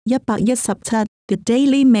117 The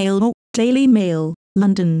Daily Mail Daily Mail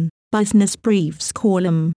London Business Briefs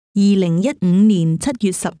Column 2015年7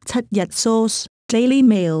月17日 Source Daily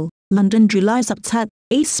Mail London July 17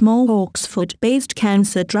 A small Oxford-based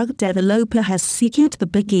cancer drug developer has secured the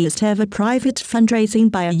biggest ever private fundraising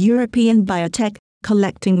by a European biotech,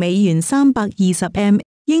 collecting $320M,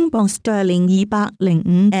英鎊 sterling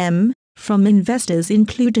 205M, from investors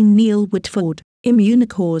including Neil Woodford.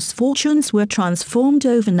 Immunicor's fortunes were transformed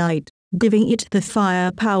overnight, giving it the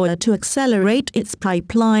firepower to accelerate its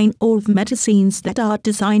pipeline of medicines that are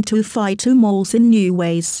designed to fight tumors in new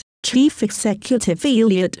ways. Chief Executive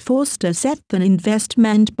Elliot Foster said the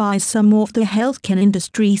investment by some of the healthcare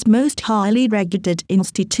industry's most highly regulated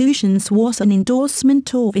institutions was an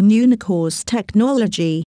endorsement of Immunicor's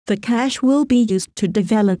technology. The cash will be used to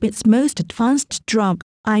develop its most advanced drug,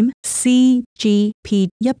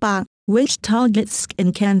 IMCGP100, which targets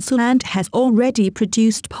skin cancer and has already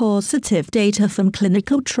produced positive data from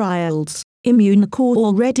clinical trials. Immunicor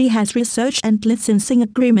already has research and licensing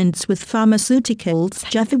agreements with pharmaceuticals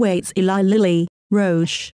heavyweights Eli Lilly,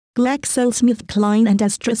 Roche, GlaxoSmithKline and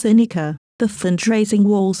AstraZeneca. The fundraising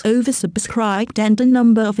was oversubscribed and a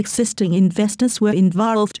number of existing investors were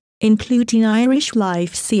involved, including Irish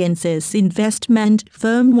life sciences investment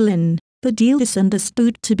firm Mullen. The deal is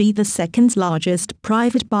understood to be the second largest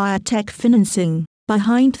private biotech financing,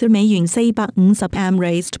 behind the $420M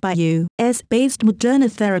raised by US-based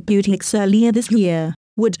Moderna Therapeutics earlier this year.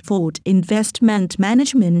 Woodford Investment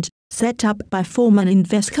Management, set up by former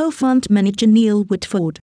Invesco fund manager Neil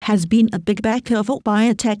Woodford, has been a big backer of all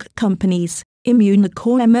biotech companies.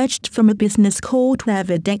 Immunicor emerged from a business called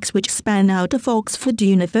Evidex, which span out of Oxford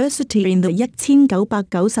University in the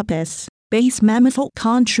 1990s. Base mammoth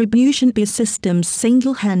contribution B systems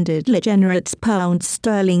single-handedly generates pounds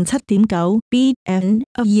sterling 7.9 billion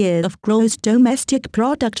a year of gross domestic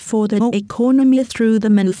product for the economy through the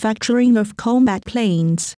manufacturing of combat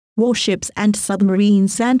planes, warships and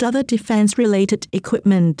submarines and other defense-related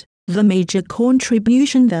equipment. The major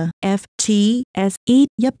contribution the FTSE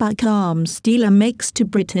arms dealer makes to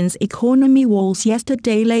Britain's economy was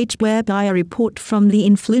yesterday late whereby a report from the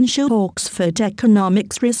influential Oxford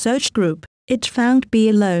Economics Research Group. It found B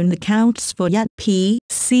alone accounts for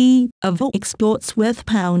PC of all exports worth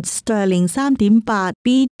pounds sterling 3.3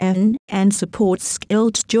 billion and supports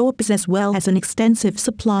skilled jobs as well as an extensive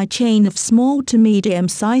supply chain of small to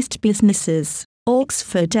medium-sized businesses.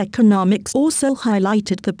 Oxford Economics also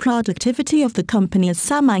highlighted the productivity of the company's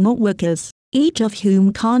siman workers, each of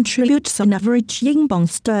whom contributes on average英鎊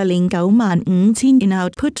sterling 95,000 in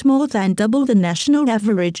output, more than double the national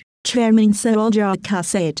average. Chairman Sir Ojaka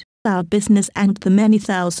said, "Our business and the many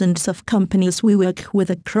thousands of companies we work with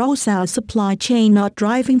across our supply chain are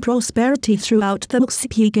driving prosperity throughout the UK."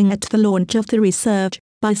 Speaking at the launch of the research,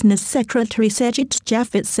 Business Secretary Sajid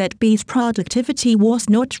Javid said B's productivity was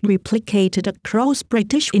not replicated across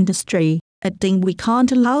British industry, adding, "We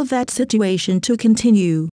can't allow that situation to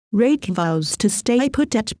continue." Rake vows to stay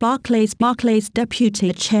put at Barclays. Barclays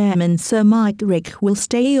Deputy Chairman Sir Mike Rake will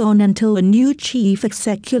stay on until a new chief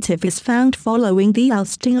executive is found following the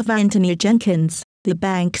ousting of Anthony Jenkins, the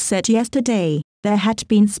bank said yesterday. There had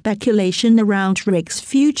been speculation around Rake's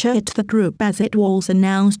future at the group as it was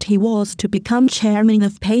announced he was to become chairman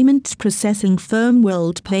of payments processing firm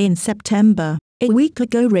WorldPay in September. A week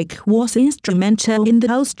ago, Rake was instrumental in the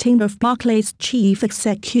ousting of Barclays chief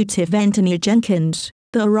executive Anthony Jenkins.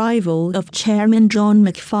 The arrival of Chairman John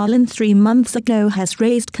McFarlane 3 months ago has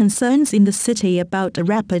raised concerns in the city about a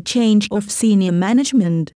rapid change of senior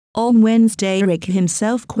management. On Wednesday, Rake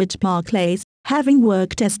himself quit Barclays, having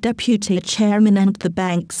worked as deputy chairman and the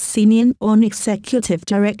bank's senior non-executive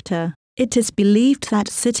director. It is believed that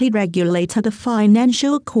city regulator the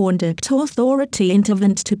Financial Conduct Authority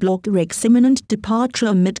intervened to block Rake's imminent departure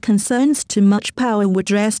amid concerns too much power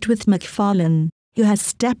would rest with McFarlane, who has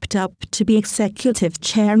stepped up to be executive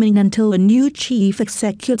chairman until a new chief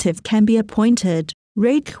executive can be appointed.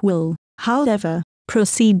 Rake will, however,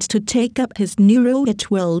 proceed to take up his new role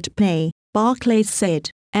at WorldPay, Barclays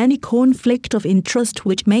said. Any conflict of interest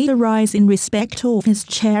which may arise in respect of his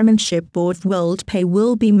chairmanship of WorldPay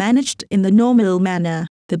will be managed in the normal manner.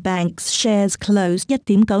 The bank's shares closed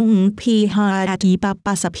 1.5p higher at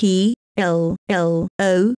 230p.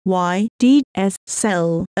 LLOYDS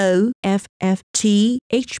sell OFFTHE.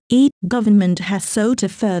 Government has sold a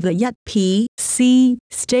further PC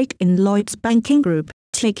stake in Lloyds Banking Group,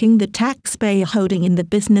 taking the taxpayer holding in the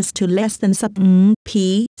business to less than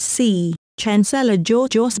PC. Chancellor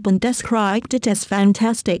George Osborne described it as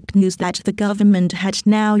fantastic news that the government had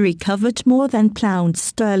now recovered more than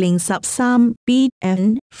 £3 sub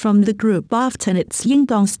billion from the group after its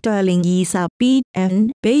 £20 sub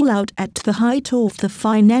billion bailout at the height of the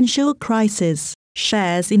financial crisis.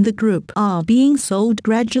 Shares in the group are being sold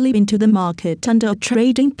gradually into the market under a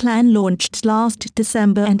trading plan launched last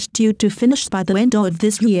December and due to finish by the end of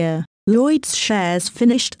this year. Lloyd's shares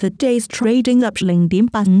finished the day's trading up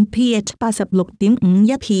 0.85p at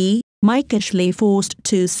 36.51p. Mike Ashley forced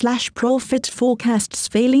to slash profit forecasts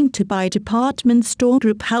failing to buy department store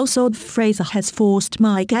group Household Fraser has forced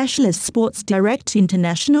Mike Ashley's Sports Direct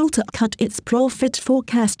International to cut its profit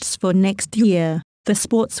forecasts for next year. The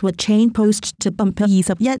sportswear chain posted to bumper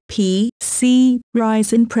sub PC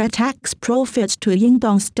rise in pre-tax profit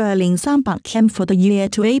to sterling 300 for the year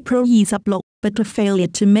to April sub but a failure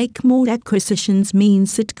to make more acquisitions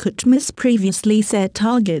means it could miss previously set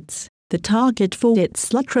targets. The target for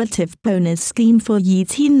its lucrative bonus scheme for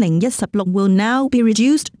 2021 sub will now be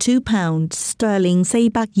reduced to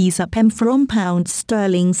 £300 sub M from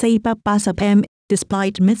 £300 sub M,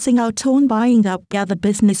 despite missing out on buying up other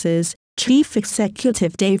businesses. Chief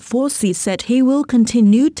Executive Dave Forsey said he will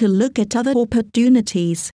continue to look at other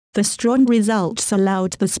opportunities. The strong results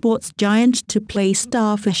allowed the sports giant to place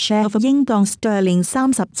staff a share of sterling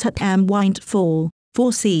 37 windfall.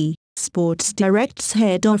 Forsey, Sports Direct's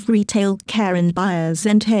head of retail Karen Byers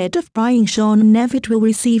and head of buying Sean Nevitt will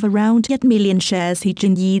receive around 8 million shares each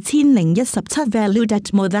in 2021 sub valued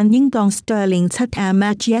at more than sterling 7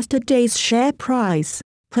 at yesterday's share price.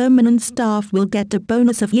 Permanent staff will get a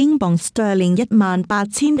bonus of sterling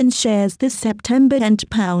 18,000 in shares this September and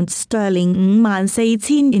sterling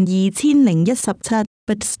 5,400 in 2021 sub,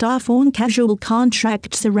 but staff on casual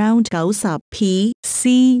contracts around 9 sub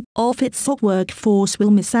PC of its workforce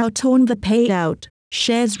will miss out on the payout.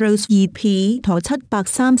 Shares rose 2p to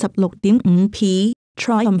 736.5p.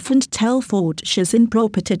 Triumphant Telford shares in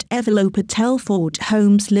property developer Telford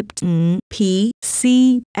Homes Lipton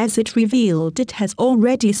PC as it revealed it has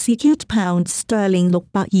already secured sterling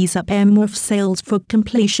 6 sub M of sales for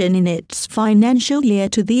completion in its financial year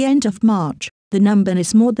to the end of March. The number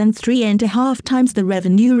is more than 3.5 times the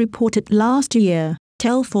revenue reported last year.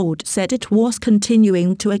 Telford said it was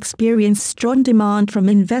continuing to experience strong demand from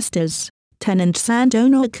investors, tenants and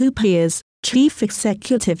owner-occupiers. Chief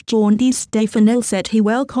Executive John D. Stefanel said he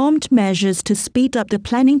welcomed measures to speed up the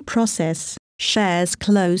planning process. Shares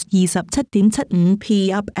closed sub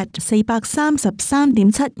 7.7p up at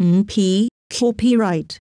 433.7p.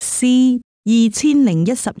 Copyright C.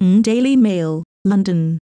 2021 sub Daily Mail,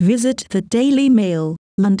 London. Visit the Daily Mail,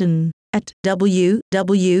 London, at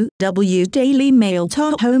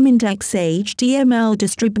www.dailymail.com. Index HTML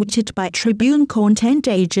distributed by Tribune Content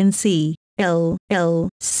Agency,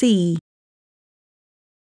 LLC.